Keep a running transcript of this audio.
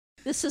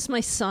This is my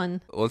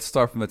son. Let's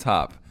start from the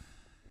top.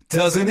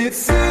 Doesn't it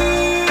seem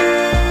like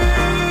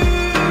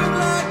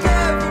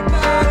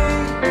everybody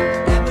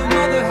and their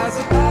mother has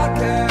a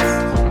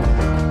podcast?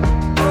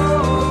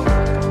 Oh,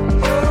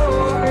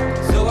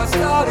 oh, so I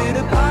started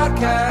a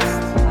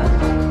podcast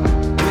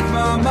with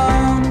my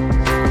mom.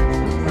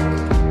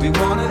 We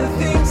wanted a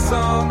theme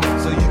song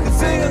so you could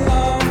sing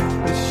along.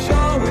 The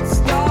show, it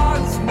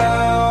starts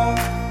now.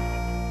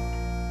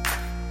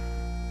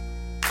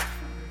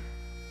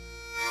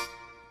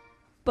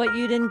 But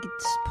you didn't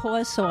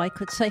pause so I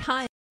could say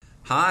hi.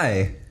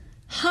 Hi.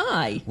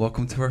 Hi.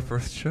 Welcome to our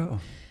first show.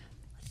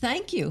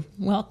 Thank you.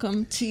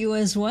 Welcome to you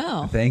as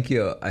well. Thank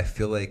you. I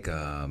feel like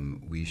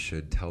we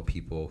should tell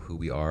people who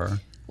we are.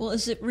 Well,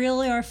 is it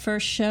really our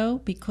first show?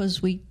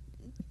 Because we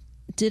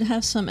did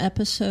have some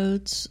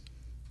episodes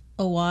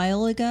a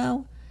while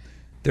ago.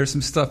 There's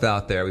some stuff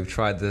out there. We've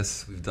tried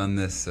this. We've done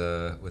this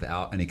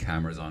without any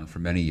cameras on for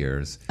many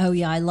years. Oh,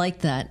 yeah, I like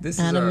that.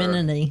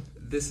 Anonymity.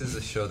 This is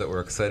a show that we're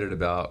excited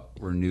about.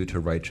 We're new to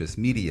Righteous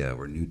Media.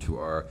 We're new to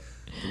our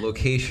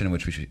location,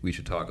 which we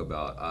should talk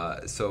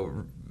about.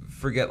 So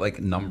forget like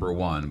number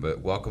one,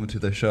 but welcome to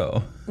the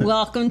show.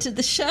 Welcome to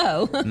the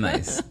show.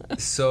 Nice.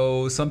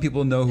 So some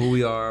people know who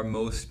we are.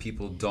 Most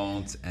people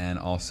don't. And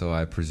also,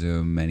 I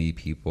presume many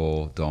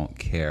people don't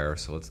care.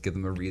 So let's give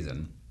them a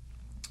reason.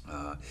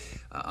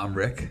 I'm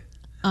Rick.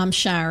 I'm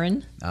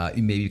Sharon.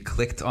 You maybe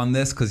clicked on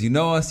this because you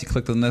know us. You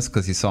clicked on this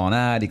because you saw an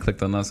ad. You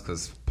clicked on this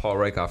because Paul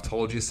Rykoff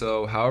told you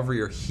so. However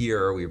you're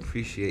here, we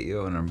appreciate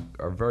you and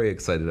are very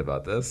excited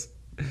about this.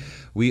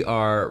 We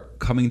are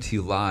coming to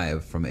you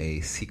live from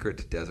a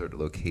secret desert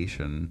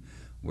location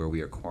where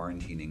we are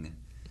quarantining,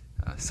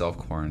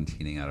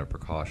 self-quarantining out of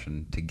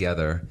precaution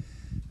together.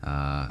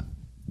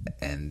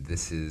 And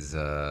this is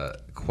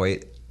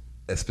quite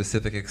a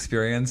specific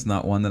experience,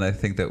 not one that I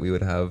think that we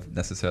would have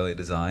necessarily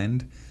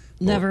designed.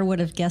 Never would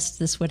have guessed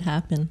this would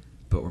happen.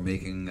 But we're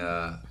making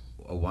a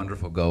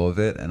wonderful go of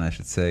it, and I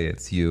should say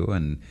it's you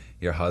and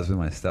your husband,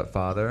 my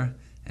stepfather,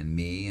 and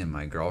me and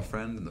my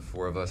girlfriend, and the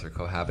four of us are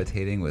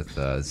cohabitating with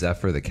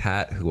Zephyr the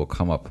cat, who will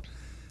come up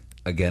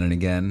again and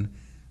again.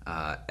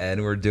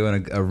 And we're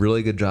doing a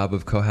really good job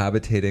of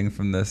cohabitating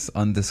from this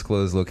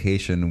undisclosed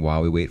location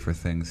while we wait for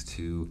things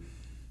to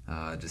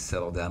just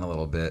settle down a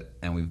little bit.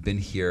 And we've been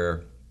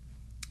here.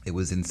 It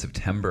was in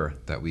September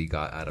that we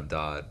got out of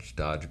Dodge,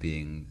 Dodge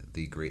being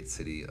the great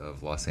city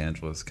of Los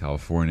Angeles,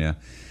 California,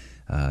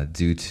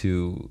 due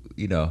to,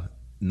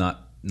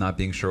 not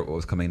being sure what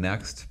was coming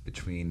next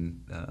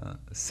between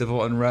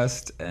civil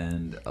unrest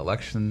and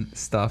election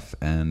stuff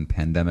and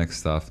pandemic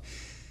stuff.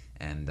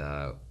 And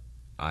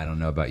I don't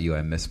know about you,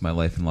 I miss my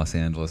life in Los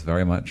Angeles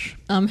very much.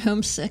 I'm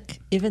homesick.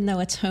 Even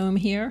though it's home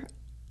here,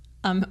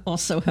 I'm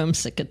also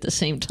homesick at the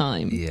same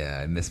time.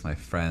 Yeah, I miss my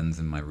friends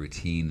and my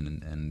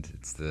routine, and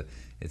it's the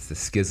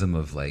schism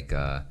of like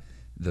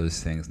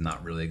those things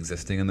not really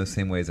existing in the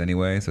same ways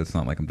anyway. So it's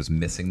not like I'm just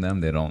missing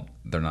them. They're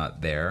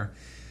not there.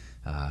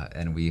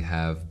 And we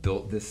have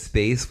built this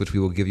space, which we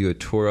will give you a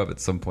tour of at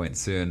some point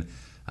soon,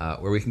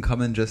 where we can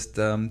come and just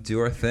do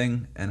our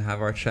thing and have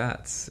our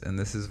chats. And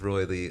this is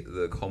really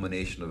the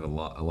culmination of a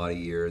lot of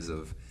years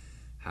of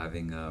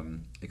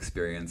having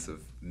experience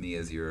of me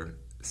as your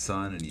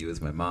son and you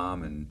as my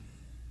mom, and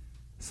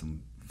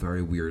some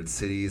very weird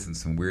cities and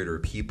some weirder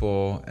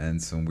people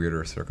and some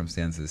weirder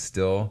circumstances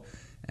still.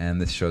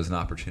 And this shows an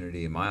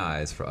opportunity in my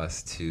eyes for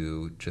us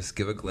to just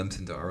give a glimpse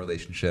into our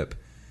relationship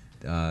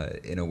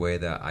in a way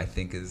that I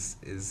think is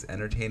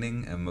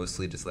entertaining, and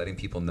mostly just letting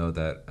people know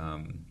that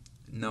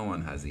no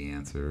one has the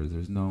answers.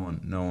 There's no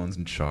one's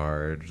in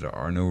charge. There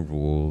are no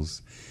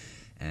rules.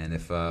 And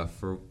if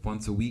for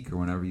once a week or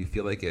whenever you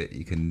feel like it,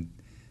 you can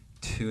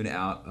tune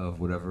out of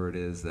whatever it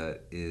is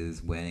that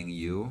is weighing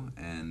you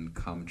and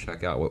come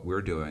check out what we're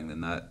doing,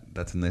 then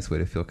that's a nice way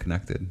to feel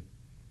connected.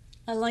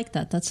 I like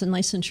that. That's a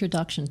nice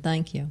introduction.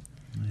 Thank you.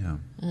 Yeah.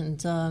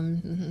 And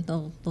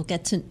they'll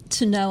get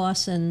to know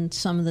us and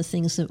some of the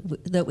things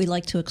that we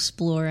like to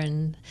explore,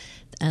 and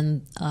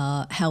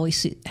how we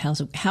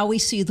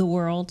see the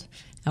world,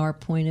 our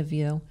point of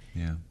view.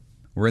 Yeah.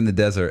 We're in the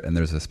desert, and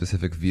there's a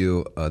specific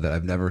view that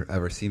I've never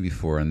ever seen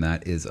before, and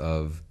that is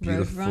of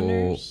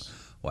beautiful.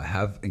 Well, I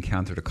have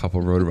encountered a couple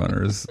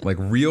roadrunners, like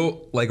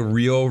real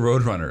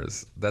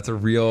roadrunners.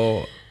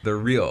 They're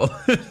real.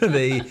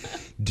 They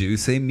do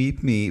say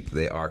meep meep.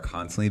 They are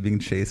constantly being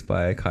chased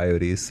by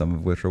coyotes, some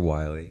of which are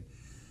wily.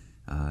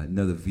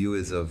 No, the view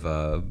is of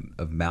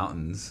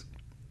mountains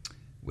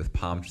with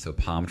palm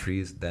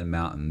trees, then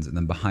mountains, and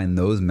then behind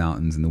those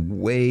mountains, in the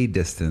way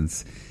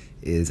distance,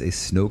 is a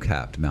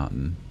snow-capped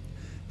mountain.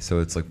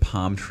 So it's like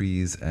palm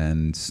trees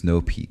and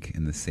Snow Peak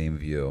in the same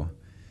view,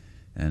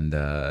 and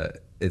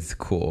it's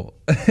cool.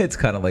 It's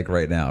kind of like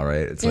right now,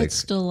 right? It's like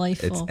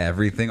delightful. It's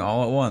everything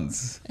all at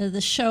once. The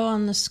show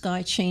on the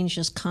sky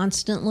changes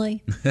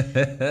constantly,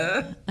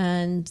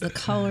 and the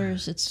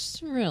colors,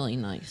 it's really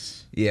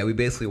nice. Yeah, we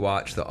basically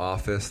watch The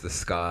Office, the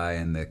sky,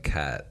 and the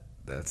cat.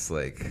 That's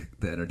like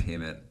the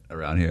entertainment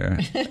around here.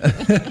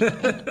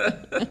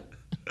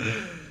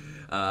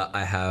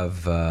 I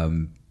have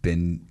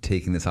been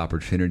taking this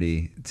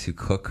opportunity to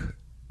cook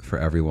for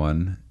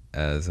everyone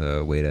as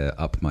a way to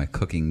up my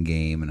cooking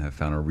game, and have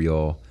found a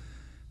real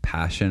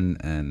passion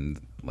and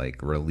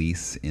like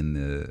release in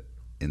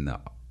the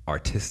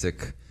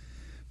artistic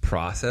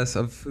process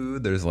of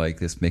food. There's like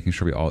this making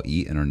sure we all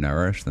eat and are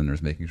nourished, then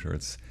there's making sure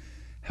it's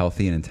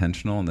healthy and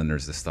intentional, and then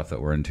there's the stuff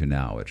that we're into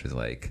now, which is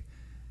like,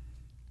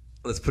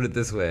 let's put it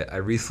this way, I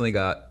recently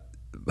got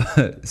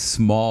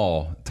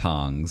small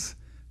tongs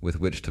with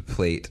which to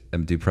plate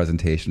and do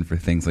presentation for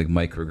things like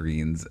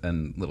microgreens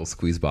and little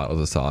squeeze bottles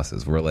of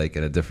sauces. We're like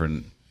at a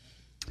different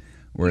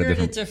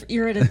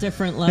You're at a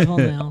different level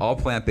now. all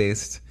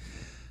plant-based,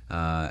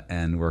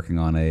 and working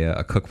on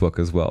a cookbook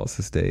as well,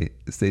 so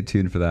stay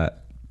tuned for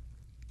that.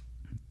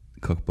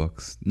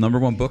 Cookbooks,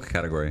 #1 book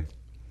category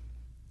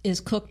Is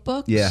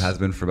cookbooks? Yeah, has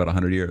been for about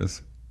 100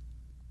 years.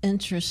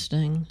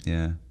 Interesting.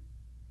 Yeah.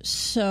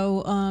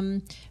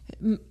 So,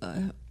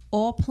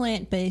 all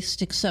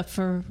plant-based except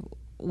for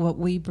what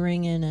we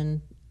bring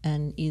in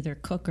and either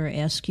cook or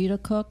ask you to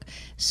cook.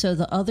 So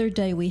the other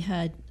day we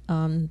had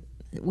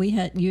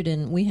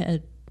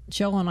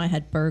Joe and I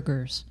had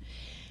burgers.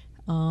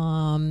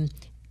 And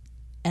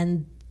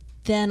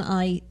then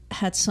I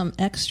had some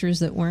extras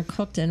that weren't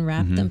cooked and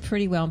wrapped them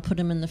pretty well and put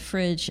them in the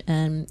fridge.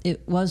 And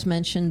it was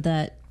mentioned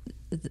that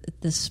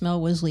the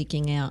smell was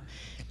leaking out.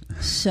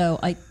 So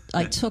I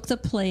took the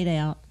plate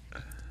out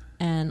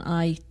and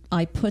I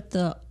put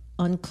the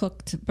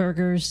uncooked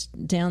burgers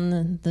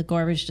down the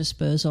garbage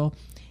disposal,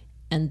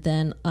 and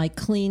then I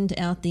cleaned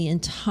out the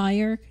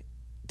entire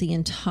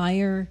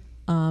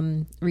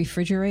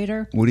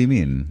refrigerator. What do you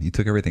mean? You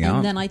took everything out?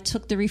 And then I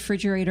took the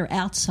refrigerator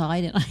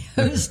outside and I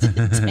hosed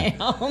it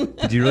down.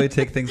 Did you really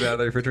take things out of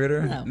the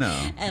refrigerator?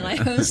 No. And I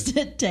hosed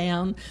it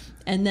down.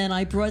 And then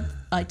I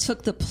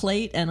took the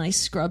plate and I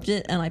scrubbed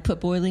it and I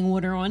put boiling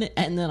water on it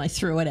and then I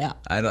threw it out.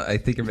 I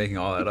think you're making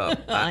all that up.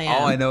 I am.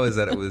 All I know is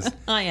that it was.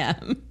 I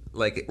am.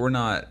 Like, we're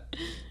not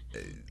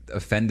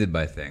offended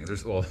by things.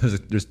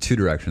 There's two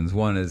directions.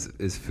 One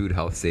is food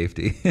health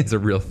safety. It's a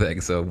real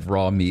thing. So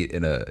raw meat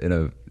in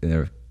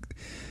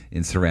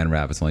saran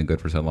wrap is only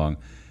good for so long.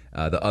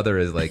 The other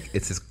is like,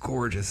 it's this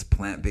gorgeous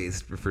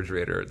plant-based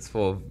refrigerator. It's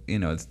full of,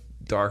 it's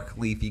dark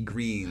leafy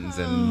greens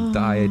and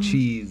Daiya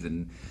cheese,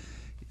 and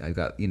I've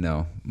got,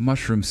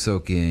 mushroom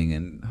soaking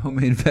and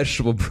homemade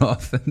vegetable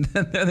broth, and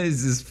then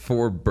there's just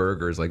 4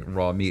 burgers, like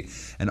raw meat.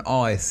 And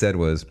all I said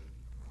was,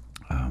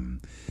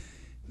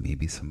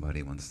 maybe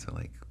somebody wants to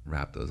like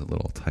wrap those a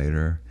little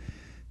tighter,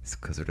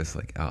 because they're just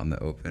like out in the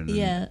open.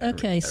 Yeah,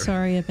 okay,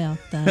 sorry about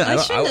that.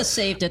 I shouldn't have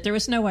saved it. There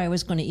was no way I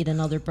was going to eat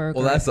another burger.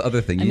 Well, that's the other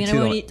thing.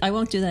 I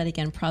won't do that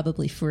again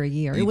probably for a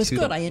year. It was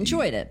good. I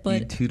enjoyed it.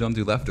 But you two don't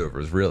do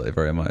leftovers really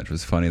very much. It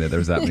was funny that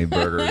there's that many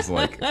burgers.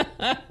 Like,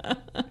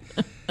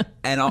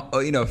 and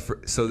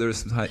so there's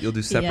sometimes you'll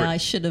do separate. Yeah, I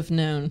should have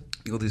known.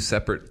 You'll do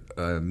separate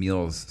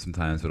meals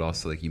sometimes, but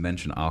also like you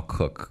mentioned, I'll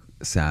cook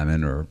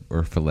salmon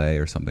or filet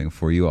or something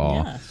for you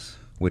all, yes.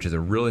 Which is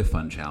a really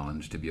fun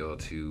challenge to be able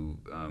to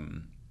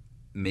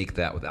make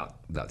that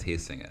without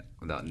tasting it,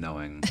 without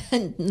knowing,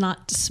 and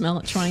not to smell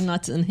it, trying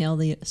not to inhale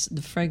the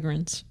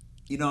fragrance.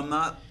 I'm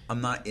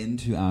not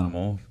into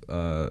animals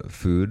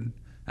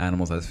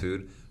as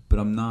food, but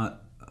I'm not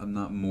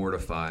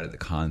mortified at the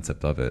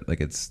concept of it. Like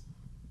it's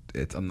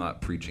I'm not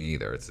preaching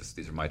either. It's just,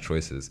 these are my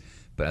choices.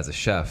 But as a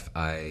chef,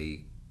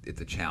 it's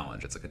a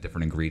challenge. It's like a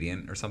different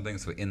ingredient or something.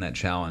 So in that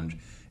challenge,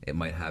 it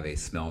might have a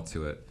smell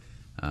to it.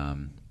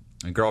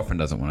 My girlfriend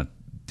doesn't want to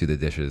do the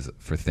dishes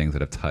for things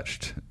that have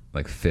touched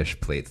like fish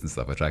plates and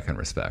stuff, which I can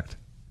respect.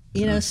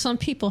 Some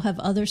people have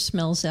other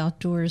smells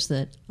outdoors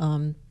that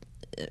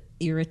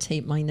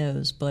irritate my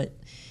nose, but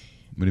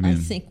what do you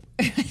mean?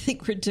 I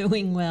think we're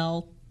doing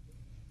well,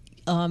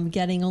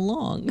 getting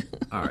along.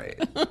 All right.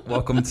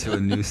 Welcome to a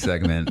new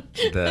segment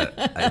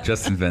that I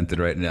just invented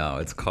right now.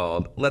 It's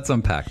called Let's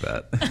Unpack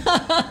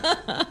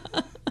That.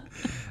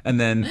 And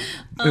then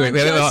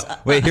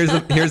wait,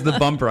 here's the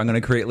bumper I'm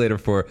going to create later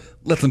for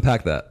Let's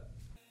Unpack That.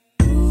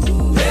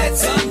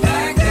 Let's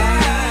unpack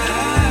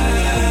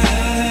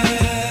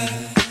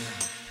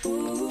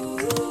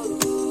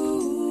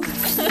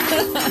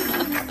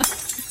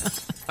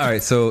All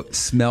right, so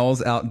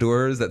smells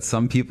outdoors that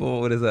some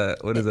people, what does that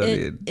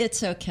mean?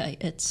 It's okay.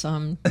 It's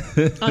I'm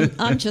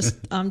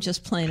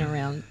just playing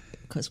around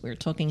because we're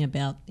talking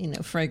about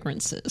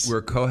fragrances.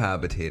 We're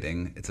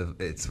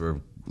cohabitating.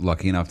 We're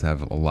lucky enough to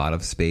have a lot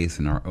of space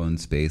in our own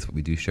space, but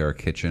we do share a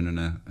kitchen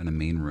and a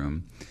main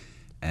room.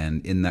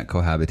 And in that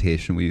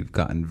cohabitation, we've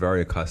gotten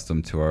very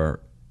accustomed to our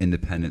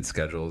independent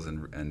schedules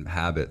and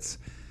habits.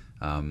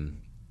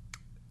 And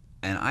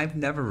I've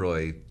never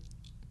really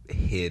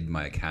hid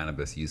my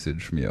cannabis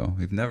usage from you.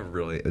 It's never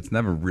really That's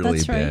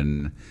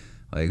been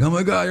like, oh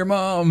my God, your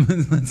mom.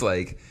 It's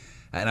like,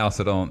 and I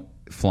also don't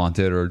flaunt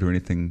it or do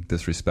anything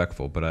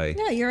disrespectful, but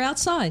Yeah, you're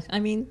outside. I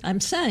mean, I'm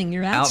saying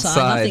you're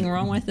outside. Nothing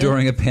wrong with it.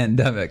 During a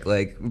pandemic,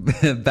 like,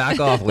 back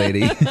off,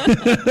 lady.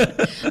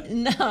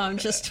 No, I'm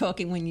just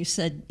talking when you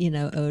said,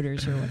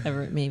 odors or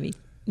whatever. It made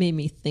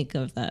me think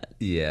of that.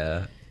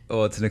 Yeah.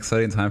 Well, it's an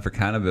exciting time for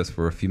cannabis.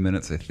 We're a few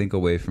minutes, I think,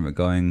 away from it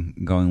going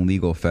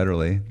legal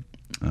federally,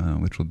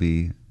 which will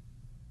be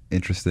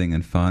interesting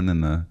and fun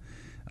and a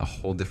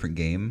whole different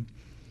game.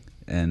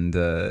 And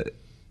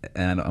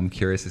I'm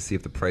curious to see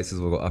if the prices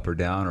will go up or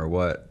down or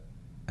what.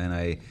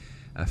 And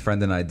a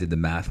friend and I did the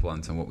math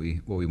once on what we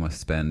must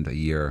spend a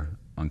year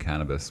on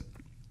cannabis,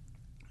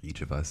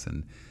 each of us,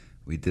 and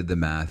we did the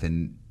math,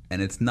 and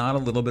it's not a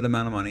little bit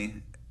amount of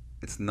money.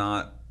 It's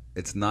not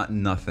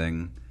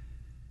nothing.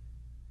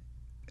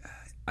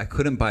 I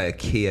couldn't buy a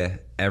Kia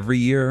every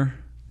year,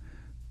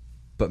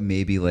 but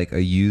maybe like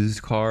a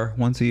used car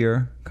once a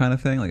year kind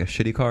of thing, like a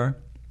shitty car.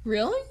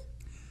 Really?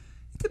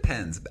 It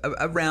depends.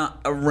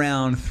 Around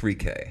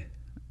 $3K.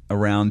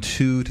 Around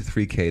 $2 to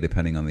 $3K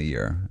depending on the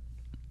year.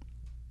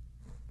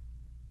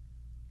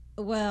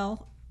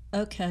 Well,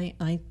 okay.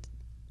 I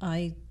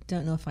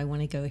don't know if I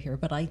want to go here,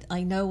 but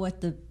I know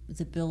what the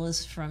bill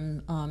is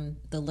from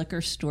the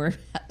liquor store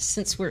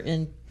since we're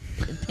in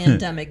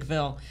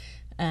Pandemicville,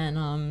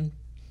 and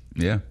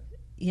yeah.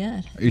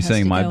 Yeah. Are you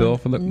saying my bill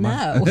for the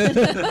no?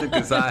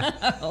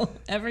 No,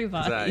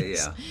 everybody.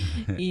 Yeah.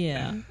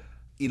 Yeah.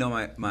 You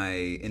know, my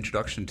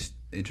introduction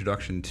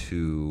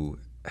to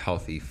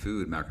healthy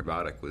food,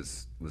 macrobiotic,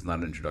 was not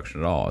an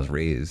introduction at all. I was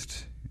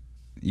raised.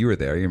 You were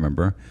there. You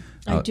remember?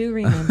 I do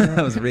remember.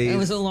 I was raised. It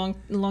was a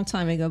long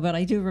time ago, but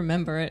I do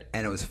remember it.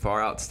 And it was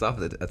far out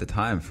stuff at the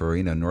time for,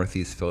 you know,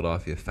 Northeast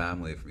Philadelphia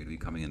family, for me to be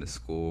coming into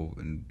school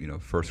in, you know,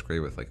 first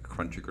grade with like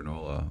crunchy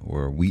granola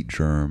or wheat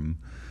germ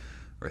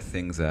or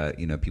things that,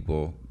 you know,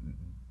 people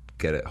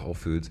get at Whole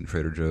Foods and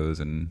Trader Joe's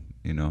and,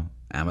 you know,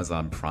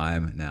 Amazon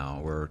Prime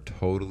now. We're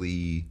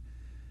totally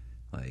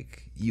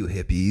like, you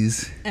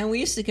hippies. And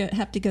we used to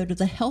have to go to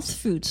the health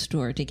food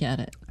store to get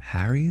it.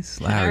 Harry's?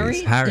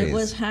 Harry's? It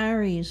was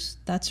Harry's.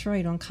 That's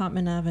right, on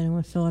Cottman Avenue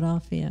in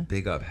Philadelphia.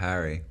 Big up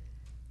Harry.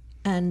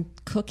 And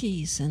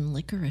cookies and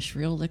licorice,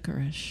 real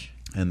licorice.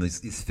 And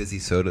these fizzy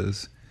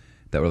sodas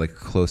that were like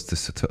close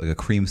to like a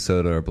cream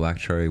soda or black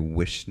cherry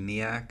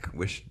Wisniak.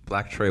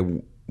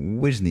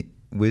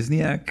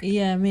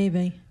 Yeah,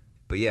 maybe.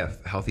 But yeah,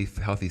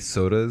 healthy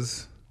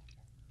sodas.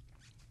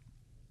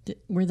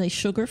 Were they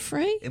sugar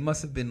free? It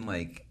must have been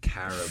like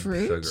carob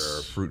Fruits? sugar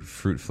or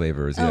fruit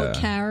flavors. Oh, yeah.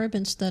 carob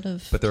instead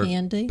of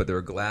candy. But there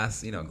were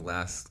glass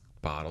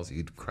bottles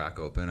you'd crack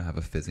open and have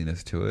a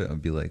fizziness to it.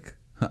 I'd be like,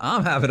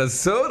 I'm having a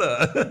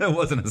soda. It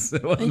wasn't a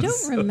soda. I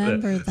don't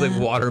remember that. It's like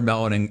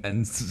watermelon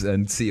and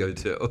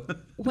CO2.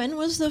 When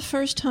was the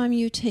first time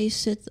you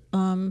tasted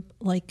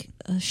like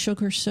a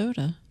sugar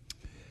soda?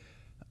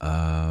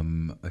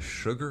 A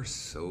sugar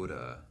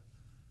soda.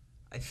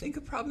 I think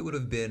it probably would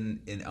have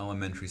been in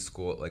elementary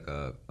school at like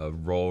a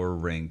roller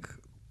rink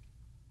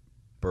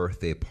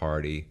birthday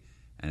party.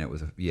 And it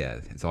was,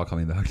 it's all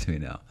coming back to me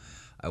now.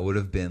 I would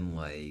have been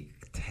like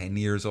 10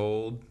 years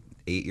old,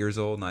 8 years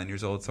old, 9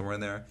 years old, somewhere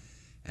in there.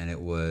 And it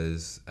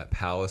was at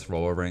Palace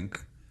Roller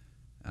Rink.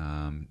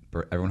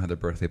 Everyone had their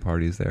birthday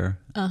parties there.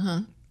 Uh-huh.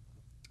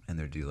 And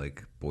they'd do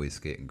like boys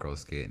skate and girls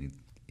skate. And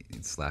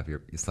you'd slap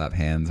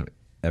hands.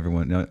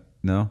 Everyone,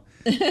 no?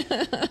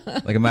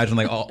 Like imagine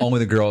like only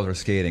the girls are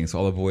skating, so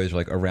all the boys are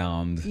like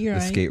around the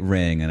skate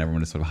ring, and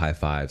everyone just sort of high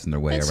fives on their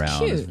way around.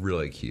 Cute. It's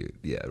really cute.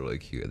 Yeah, really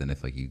cute. And then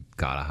if like you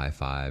got a high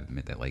five, it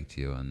meant they liked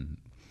you, and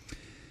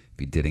if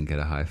you didn't get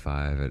a high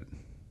five, it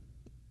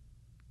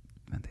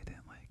meant they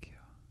didn't like you.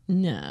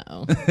 No.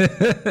 No,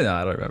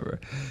 I don't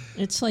remember.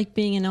 It's like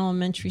being in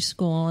elementary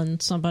school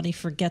and somebody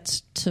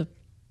forgets to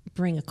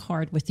bring a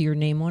card with your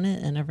name on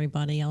it, and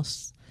everybody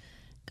else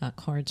got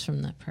cards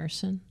from that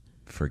person.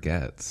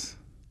 Forgets.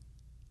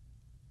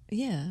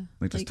 Yeah.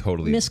 Like just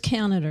totally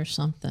miscounted or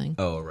something.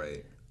 Oh,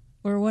 right.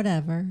 Or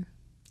whatever.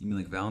 You mean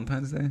like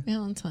Valentine's Day?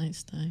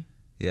 Valentine's Day.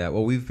 Yeah,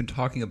 well, we've been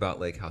talking about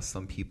like how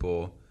some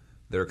people,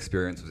 their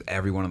experience was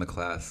everyone in the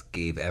class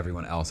gave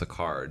everyone else a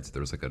card. So there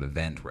was like an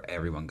event where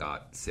everyone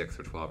got 6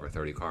 or 12 or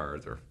 30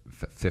 cards or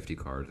 50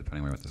 cards, depending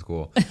on where you went to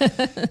school.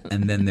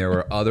 And then there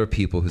were other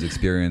people whose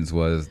experience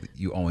was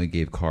you only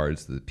gave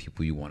cards to the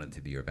people you wanted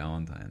to be your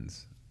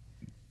Valentines.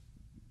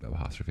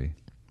 Apostrophe.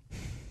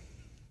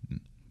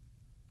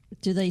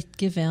 Do they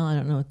give out, I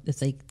don't know if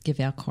they give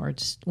out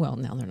cards. Well,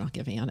 now they're not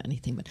giving out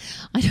anything, but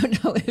I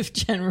don't know if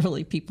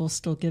generally people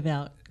still give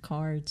out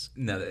cards.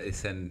 No, they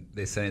send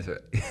they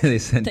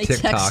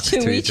TikToks text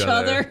to each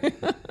other.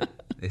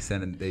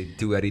 They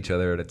duet each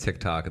other at a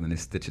TikTok and then they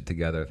stitch it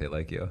together if they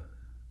like you.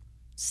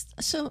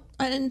 So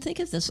I didn't think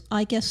of this.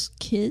 I guess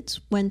kids,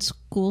 when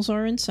schools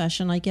are in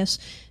session, I guess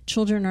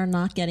children are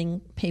not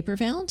getting paper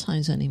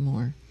Valentines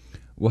anymore.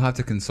 We'll have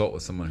to consult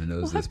with someone who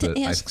knows this. We'll have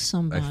to ask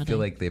somebody. I feel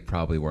like they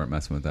probably weren't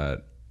messing with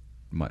that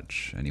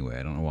much anyway.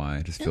 I don't know why.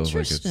 It just feels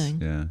like it's,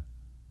 yeah.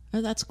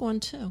 Oh, that's gone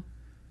too.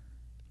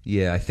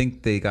 Yeah, I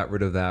think they got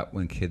rid of that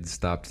when kids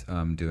stopped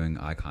doing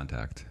eye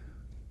contact.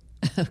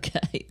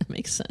 Okay, that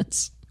makes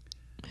sense.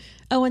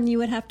 Oh, and you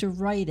would have to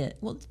write it.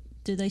 Well,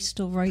 do they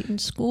still write in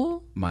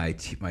school? My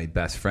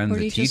best friend's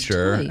a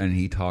teacher, and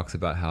he talks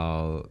about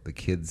how the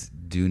kids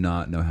do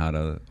not know how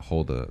to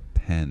hold a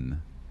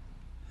pen.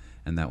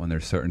 and that when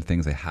there's certain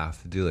things they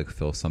have to do, like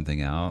fill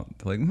something out,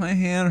 they're like, my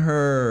hand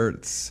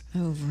hurts.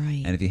 Oh,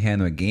 right. And if you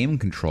hand them a game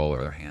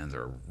controller, their hands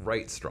are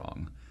right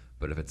strong.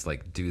 But if it's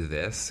like, do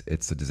this,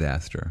 it's a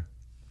disaster.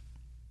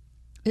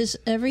 Is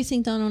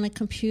everything done on a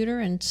computer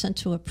and sent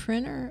to a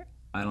printer?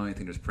 I don't even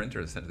think there's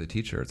printers sent to the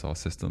teacher. It's all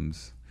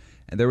systems.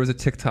 And there was a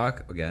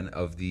TikTok, again,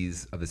 of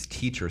this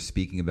teacher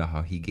speaking about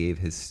how he gave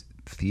his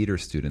theater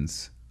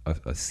students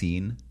a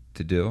scene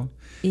to do.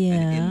 Yeah.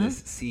 And in this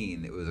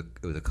scene, it was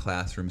a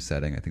classroom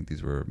setting. I think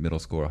these were middle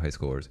school or high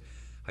schoolers.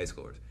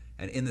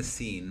 And in the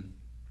scene,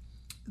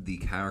 the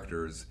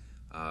characters,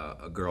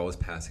 a girl was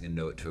passing a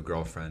note to a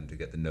girlfriend to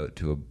get the note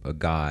to a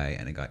guy,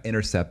 and it got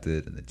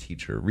intercepted, and the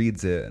teacher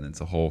reads it, and it's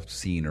a whole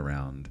scene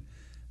around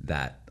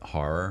that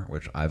horror,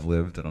 which I've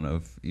lived. I don't know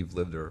if you've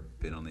lived or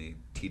been on the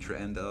teacher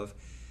end of.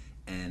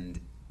 And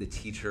the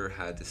teacher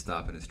had to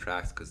stop in his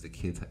tracks because the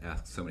kids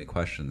asked so many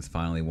questions.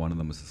 Finally, one of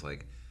them was just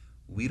like,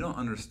 we don't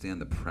understand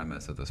the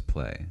premise of this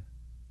play.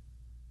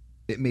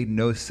 It made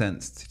no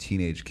sense to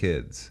teenage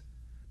kids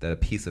that a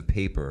piece of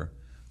paper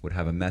would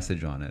have a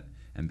message on it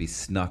and be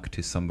snuck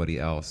to somebody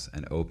else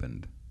and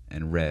opened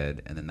and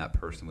read, and then that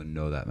person would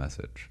know that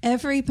message.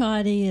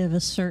 Everybody of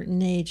a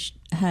certain age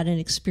had an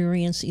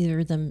experience,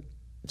 either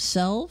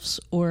themselves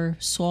or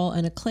saw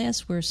in a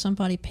class where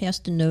somebody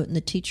passed a note and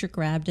the teacher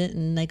grabbed it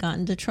and they got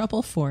into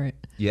trouble for it.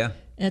 Yeah.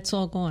 It's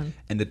all gone.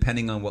 And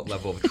depending on what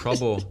level of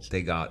trouble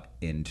they got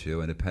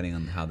into, and depending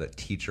on how the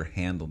teacher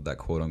handled that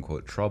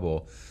quote-unquote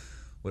trouble,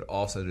 would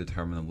also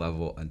determine the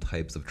level and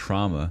types of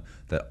trauma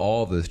that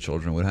all of those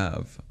children would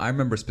have. I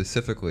remember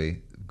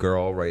specifically,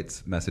 girl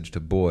writes message to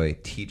boy,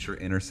 teacher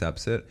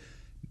intercepts it,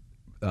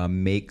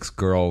 makes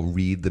girl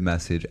read the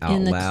message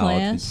out loud to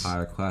the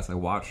entire class. I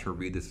watched her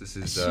read this. This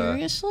is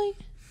seriously?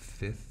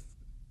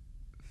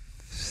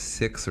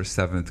 6th or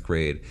 7th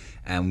grade.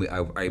 And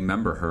I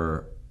remember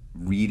her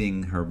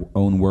reading her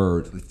own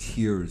words with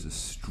tears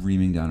just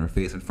streaming down her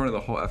face in front of the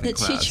whole effing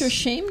class. The teacher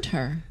shamed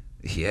her.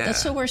 Yeah.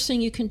 That's the worst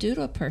thing you can do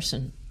to a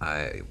person.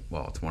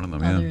 Well, it's one of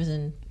them, other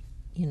than,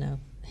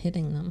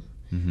 hitting them.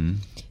 Mm-hmm.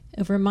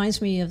 It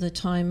reminds me of the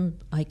time,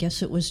 I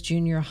guess it was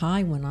junior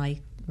high, when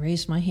I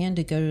raised my hand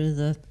to go to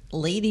the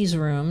ladies'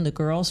 room, the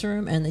girls'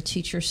 room, and the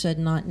teacher said,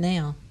 not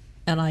now.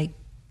 And I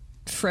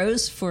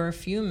froze for a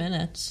few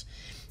minutes,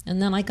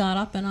 and then I got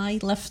up and I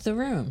left the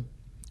room.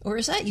 Or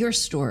is that your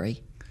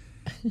story?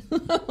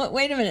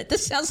 Wait a minute.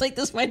 This sounds like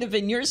this might have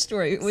been your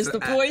story. It was the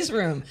boys'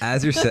 room.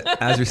 As you're saying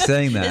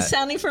that, it's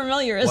sounding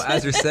familiar.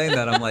 As you're saying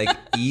that, I'm like,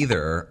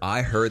 either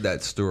I heard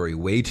that story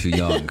way too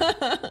young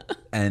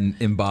and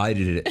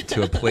embodied it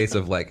to a place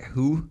of like,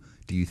 who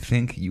do you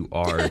think you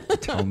are to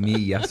tell me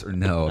yes or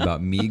no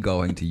about me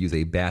going to use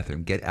a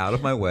bathroom? Get out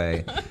of my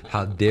way.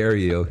 How dare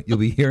you? You'll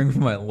be hearing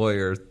from my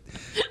lawyer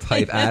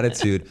type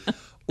attitude.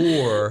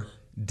 Or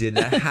did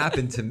that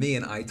happen to me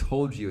and I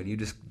told you and you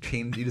just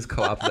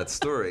co-opted that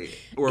story?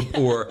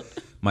 Or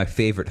my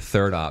favorite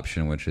third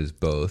option, which is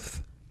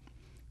both,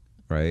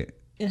 right?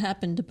 It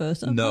happened to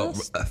both of us? No,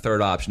 a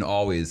third option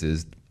always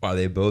is, are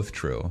they both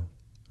true?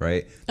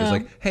 Right? There's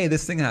like, hey,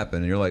 this thing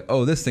happened. And you're like,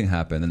 oh, this thing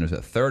happened. And there's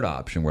a third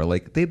option where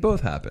like they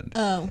both happened.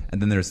 Oh.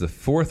 And then there's the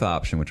fourth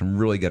option, which I'm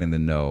really getting to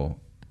know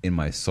in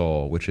my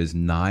soul, which is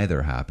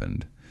neither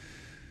happened.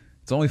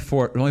 It's only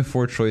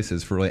four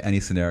choices for really any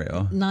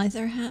scenario.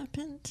 Neither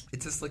happened?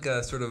 It's just like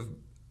a sort of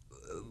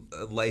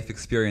a life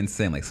experience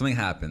thing. Like something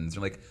happens.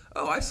 You're like,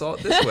 oh, I saw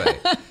it this way.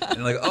 And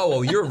you're like, oh,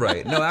 well, you're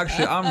right. No,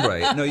 actually, I'm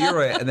right. No, you're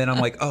right. And then I'm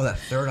like, oh, that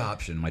third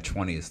option, my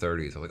 20s,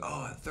 30s. I'm like,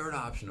 oh, that third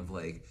option of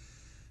like,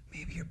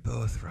 maybe you're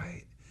both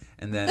right.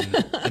 And then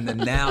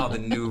now the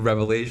new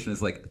revelation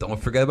is like, don't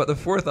forget about the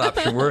fourth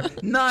option where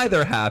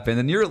neither happened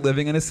and you're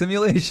living in a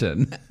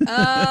simulation.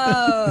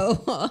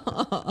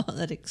 Oh,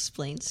 that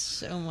explains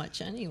so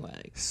much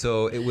anyway.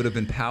 So it would have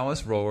been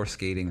Palace Roller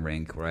Skating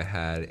Rink where I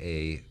had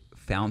a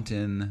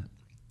fountain.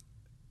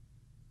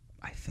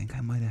 I think I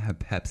might have had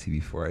Pepsi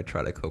before I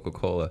tried a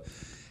Coca-Cola.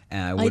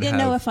 And I didn't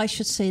know if I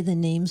should say the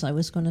names. I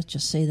was going to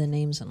just say the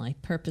names, and I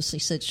purposely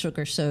said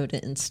sugar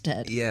soda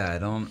instead. Yeah, I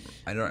don't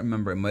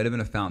remember. It might have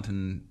been a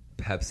fountain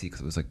Pepsi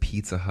because it was like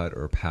Pizza Hut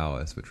or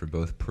Palace, which were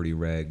both pretty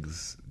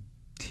regs,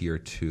 tier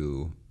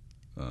 2,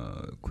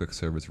 quick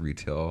service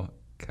retail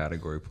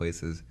category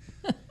places.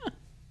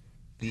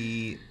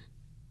 But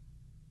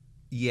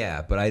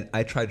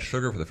I tried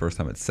sugar for the first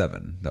time at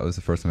 7. That was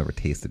the first time I ever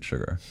tasted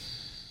sugar,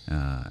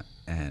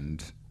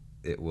 and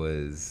it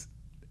was.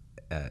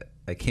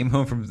 I came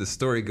home from, the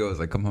story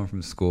goes, I come home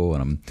from school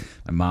and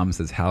my mom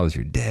says, how was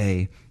your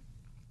day?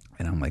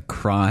 And I'm like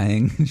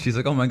crying. And she's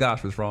like, oh my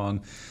gosh, what's wrong?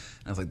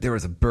 And I was like, there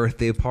was a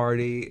birthday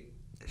party.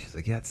 She's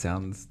like, yeah, it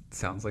sounds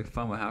like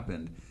fun. What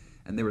happened?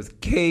 And there was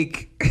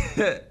cake.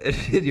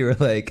 And you were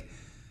like,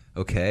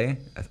 okay,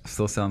 it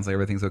still sounds like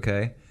everything's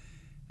okay.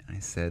 And I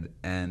said,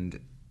 and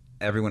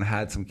everyone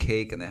had some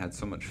cake and they had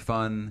so much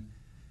fun.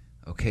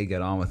 Okay,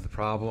 get on with the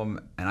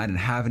problem. And I didn't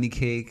have any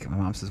cake. My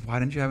mom says, why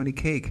didn't you have any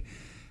cake?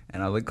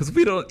 And I was like, because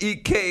we don't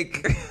eat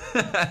cake.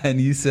 And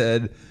you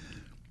said,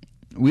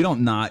 we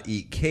don't not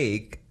eat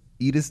cake.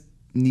 You just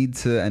need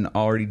to and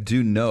already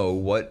do know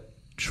what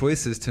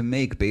choices to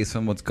make based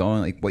on what's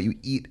going, like what you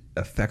eat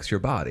affects your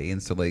body.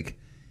 And so like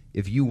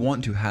if you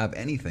want to have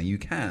anything, you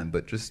can,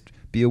 but just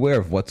be aware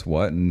of what's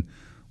what and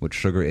what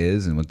sugar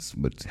is and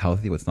what's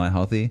healthy, what's not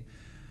healthy.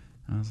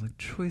 And I was like,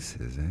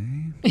 choices,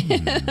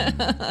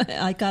 eh?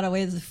 I got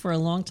away with it for a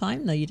long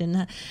time, though. You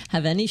didn't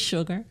have any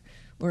sugar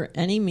or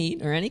any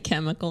meat or any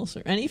chemicals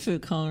or any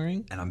food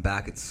coloring. And I'm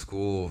back at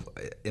school.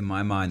 In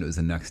my mind, it was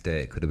the next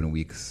day. It could have been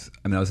weeks.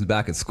 I mean, I was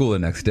back at school the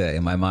next day.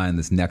 In my mind,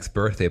 this next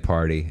birthday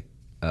party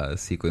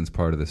sequence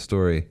part of the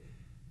story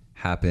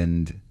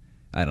happened,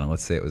 I don't know,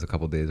 let's say it was a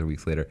couple days or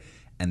weeks later.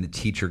 And the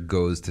teacher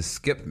goes to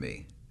skip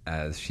me,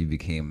 as she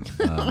became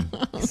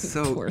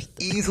so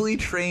easily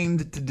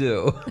trained to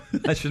do.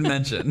 I should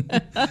mention.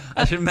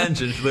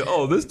 She's like,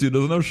 oh, this dude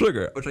doesn't have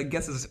sugar, which I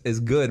guess is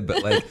good,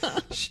 but like,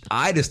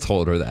 I just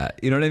told her that.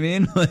 You know what I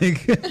mean?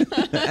 Like,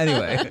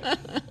 anyway.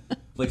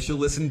 Like, she'll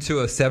listen to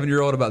a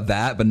 7-year-old about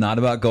that, but not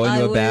about going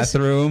to a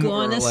bathroom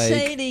or like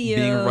say to you,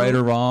 being right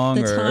or wrong.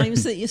 The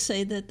times that you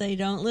say that they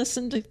don't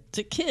listen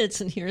to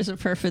kids, and here's a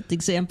perfect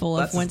example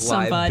of when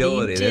somebody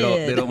liability.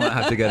 did. They don't want to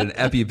have to get an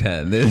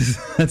EpiPen.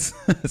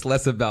 It's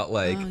less about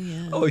like,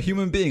 a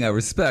human being I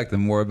respect,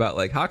 and more about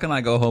like, how can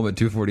I go home at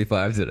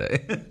 2:45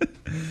 today?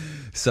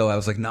 So I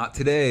was like, not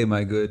today,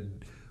 my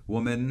good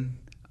woman.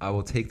 I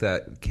will take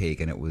that cake,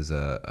 and it was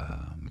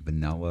a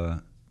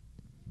vanilla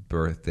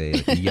birthday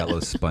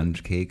yellow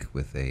sponge cake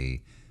with a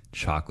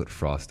chocolate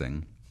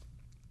frosting,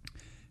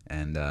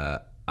 and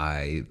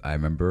I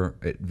remember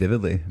it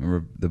vividly. I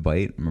remember the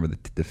bite. I remember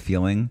the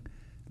feeling.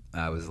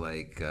 I was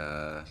like,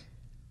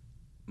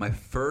 my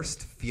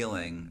first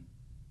feeling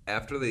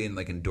after the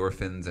like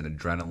endorphins and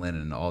adrenaline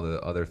and all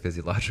the other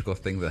physiological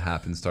things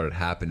that started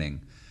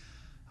happening.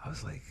 I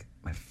was like,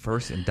 my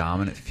first and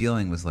dominant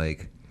feeling was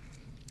like,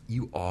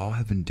 you all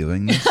have been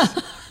doing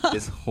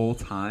this whole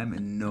time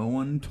and no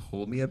one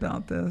told me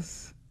about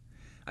this.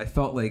 I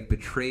felt like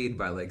betrayed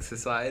by like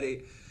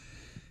society,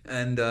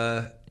 and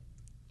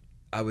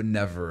I would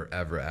never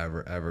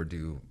ever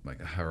do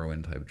like a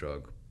heroin type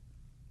drug,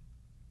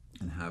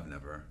 and have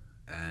never.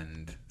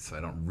 And so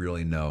I don't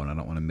really know, and I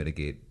don't want to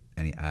mitigate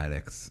any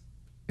addicts'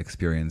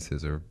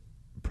 experiences or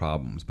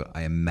problems, but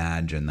I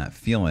imagine that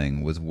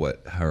feeling was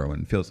what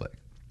heroin feels like.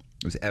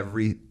 It was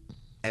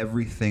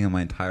everything in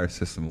my entire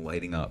system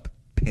lighting up,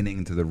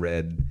 pinning to the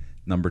red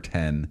number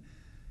 10,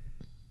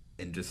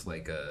 in just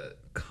like a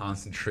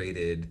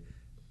concentrated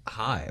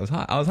high. I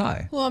was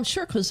high. Well, I'm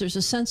sure because there's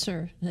a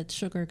sensor that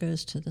sugar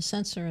goes to the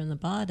sensor in the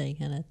body,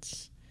 and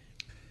it's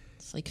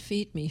like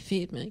feed me.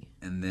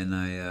 And then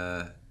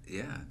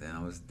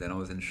then I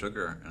was in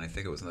sugar, and I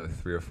think it was another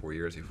 3 or 4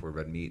 years before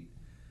red meat.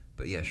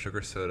 But yeah,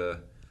 sugar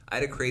soda. I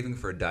had a craving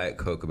for a Diet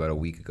Coke about a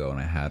week ago, and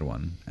I had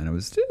one, and it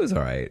was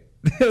all right.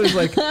 It was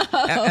like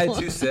I had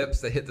 2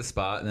 sips that hit the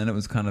spot, and then it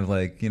was kind of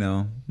like,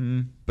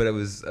 but it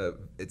was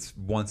it's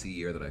once a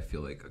year that I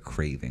feel like a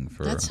craving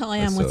for. That's how I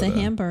am with a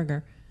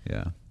hamburger.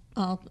 Yeah.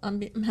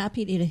 I'm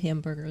happy to eat a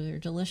hamburger. They're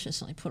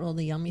delicious, and I put all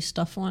the yummy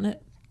stuff on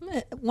it.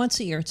 Once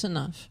a year, it's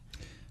enough.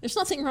 There's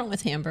nothing wrong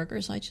with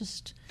hamburgers. I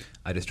just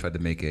tried to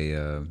make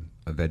a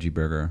veggie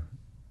burger,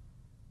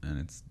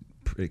 and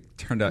it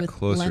turned out with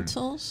closer.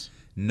 Lentils?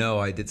 No,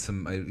 I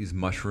used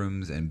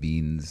mushrooms and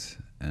beans,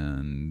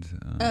 and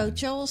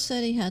Joel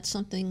said he had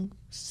some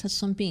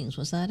beans.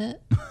 Was that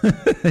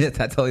it?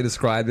 That's how he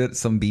described it.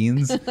 Some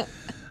beans. I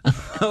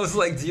was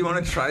like, "Do you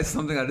want to try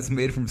something I just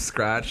made from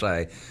scratch?"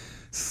 I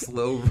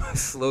slow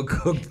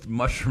cooked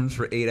mushrooms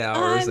for 8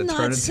 hours. I'm that not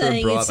turned into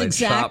saying a broth. it's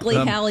exactly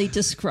how he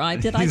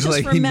described it. I He's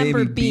just like, remember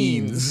he made me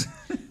beans.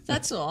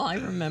 That's all I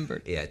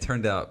remembered. Yeah, it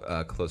turned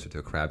out closer to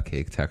a crab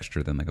cake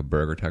texture than like a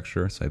burger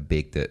texture. So I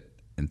baked it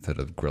instead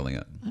of grilling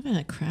it. I've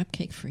had crab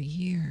cake for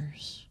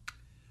years.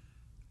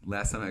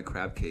 Last time I had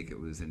crab cake, it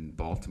was in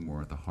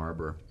Baltimore at the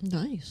harbor.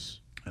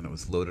 Nice. And it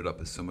was loaded up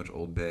with so much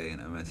Old Bay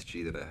and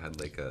MSG that I had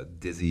like a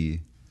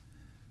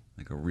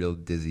real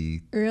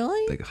dizzy.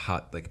 Really? Like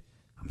hot, like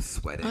I'm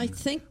sweating. I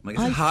think. I'm like,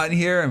 is it hot in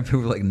here? And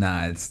people were like,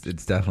 nah, it's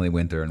definitely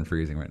winter and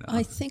freezing right now.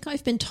 I think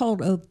I've been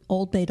told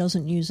Old Bay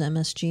doesn't use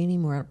MSG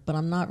anymore, but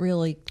I'm not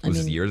really. It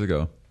was years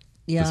ago.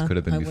 Yeah. This could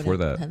have been before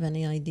that. I wouldn't have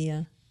any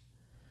idea.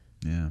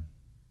 Yeah.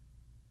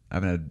 I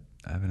haven't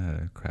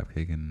had a crab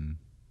cake in.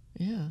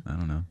 Yeah. I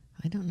don't know.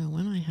 I don't know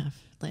when I have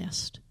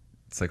last.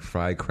 It's like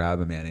fried crab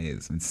and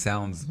mayonnaise. It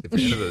sounds, if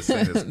you're into those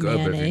things, it's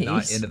good. But if you're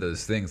not into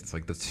those things, it's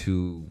like the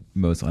 2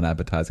 most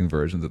unappetizing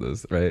versions of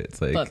those, right?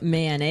 It's like. But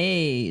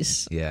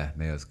mayonnaise. Yeah,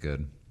 mayo's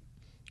good.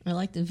 I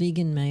like the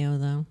vegan mayo,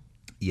 though.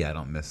 Yeah, I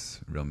don't miss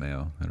real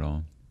mayo at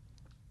all.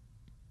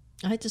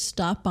 I had to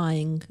stop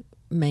buying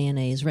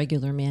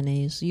regular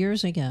mayonnaise,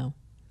 years ago.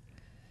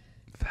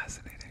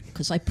 Fascinating.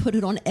 Because I put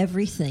it on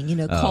everything.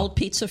 Cold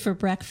pizza for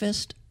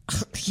breakfast.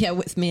 Yeah,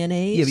 with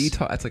mayonnaise. Yeah,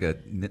 but that's like a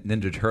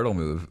Ninja Turtle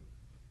move.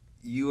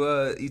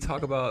 You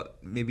talk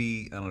about,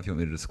 maybe, I don't know if you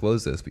want me to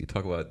disclose this, but you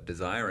talk about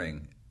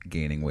desiring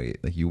gaining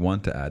weight. Like you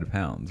want to add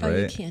pounds, right? Oh,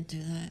 you can't do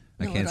that.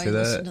 I can't say that.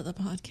 Listen to the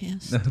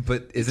podcast.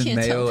 But isn't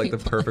mayo like the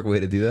perfect way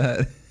to do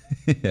that?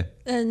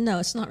 Yeah. No,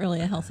 it's not really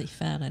a healthy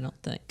fat, I don't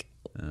think.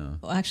 Oh.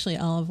 Well, actually,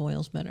 olive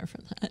oil's better for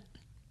that.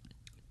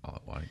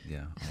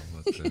 Yeah, all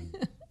of us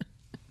could.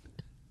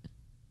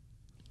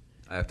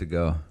 I have to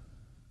go.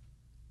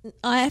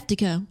 I have to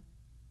go.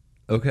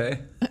 Okay.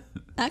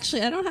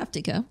 Actually, I don't have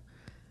to go.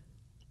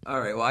 All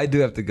right. Well, I do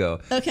have to go.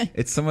 Okay.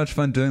 It's so much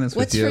fun doing this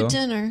What's with you. for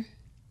dinner?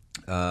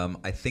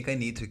 I think I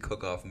need to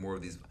cook off more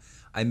of these.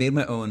 I made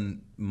my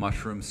own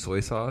mushroom soy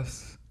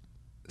sauce,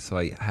 so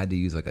I had to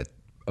use like an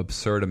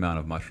absurd amount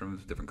of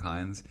mushrooms, different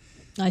kinds.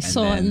 I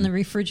saw it in the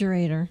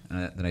refrigerator.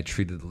 And then I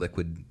treated the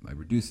liquid. I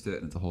reduced it,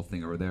 and it's a whole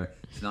thing over there.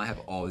 So now I have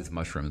all these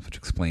mushrooms, which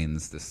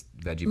explains this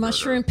veggie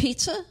Mushroom burger.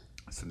 pizza?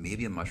 So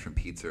maybe a mushroom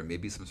pizza, or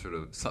maybe some sort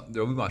of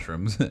there will be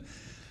mushrooms. There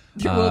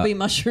will be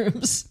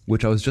mushrooms.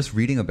 Which I was just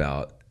reading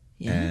about,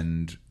 Yeah.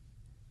 and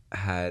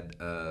had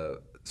a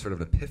sort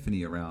of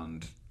epiphany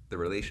around the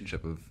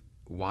relationship of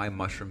why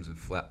mushrooms and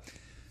flour.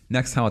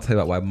 Next time I'll tell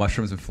you about why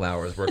mushrooms and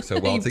flowers work so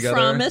well You together.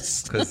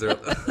 promise? Because they're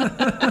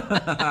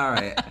all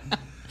right.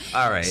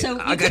 All right. So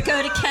you could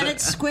go to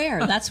Kennett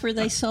Square. That's where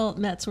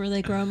that's where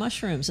they grow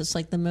mushrooms. It's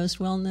like the most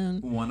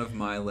well-known. One of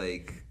my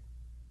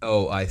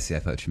oh, I see. I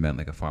thought you meant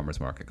like a farmer's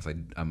market, because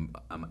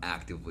I'm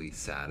actively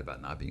sad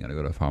about not being able to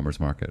go to a farmer's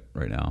market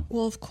right now.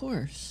 Well, of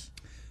course.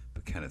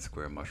 But Kennett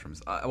Square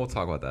mushrooms. We'll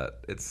talk about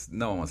that.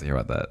 No one wants to hear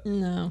about that.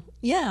 No.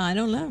 Yeah, I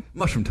don't know.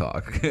 Mushroom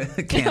talk.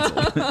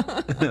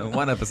 Canceled.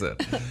 One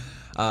episode.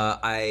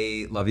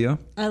 I love you.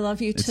 I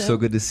love you too. It's so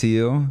good to see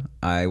you.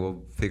 I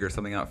will figure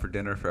something out for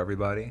dinner for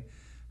everybody.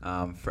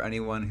 For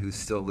anyone who's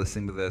still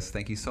listening to this,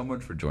 thank you so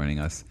much for joining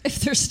us. If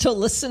they're still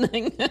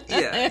listening.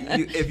 Yeah.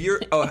 If you're...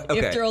 Oh,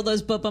 okay. After all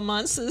those Bubba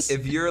monsters.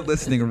 If you're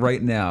listening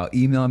right now,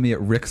 email me at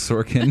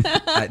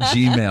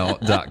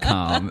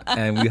ricksorkin@gmail.com,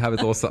 and we have a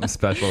little something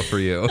special for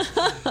you.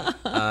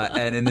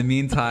 And in the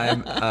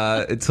meantime,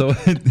 until...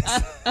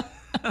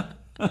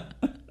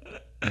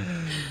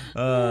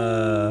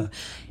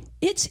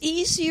 It's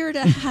easier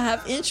to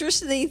have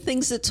interesting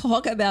things to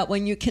talk about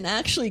when you can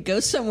actually go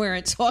somewhere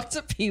and talk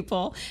to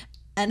people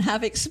and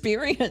have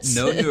experiences.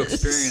 No new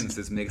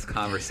experiences makes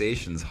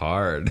conversations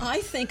hard.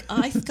 I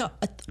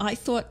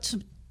thought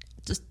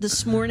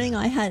this morning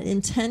I had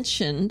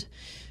intentioned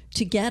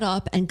to get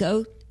up and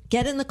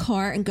get in the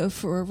car and go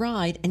for a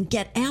ride and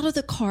get out of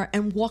the car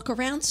and walk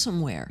around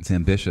somewhere. It's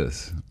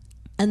ambitious.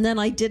 And then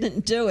I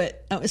didn't do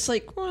it. I was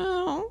like,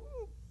 well,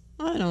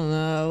 I don't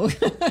know.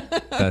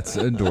 That's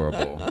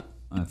adorable.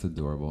 That's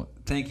adorable.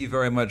 Thank you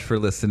very much for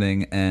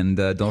listening, and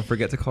don't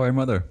forget to call your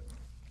mother.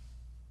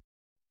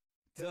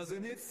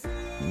 Doesn't it seem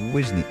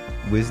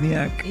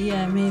Wisniak?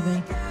 Yeah,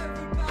 maybe.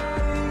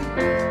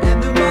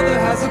 and the mother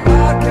has a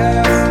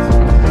podcast?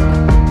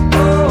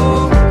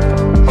 Oh,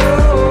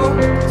 oh,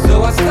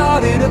 so I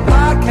started a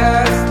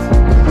podcast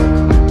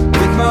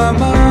with my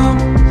mom.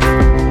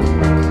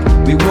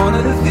 We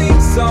wanted a theme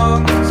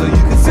song so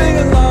you could sing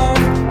along.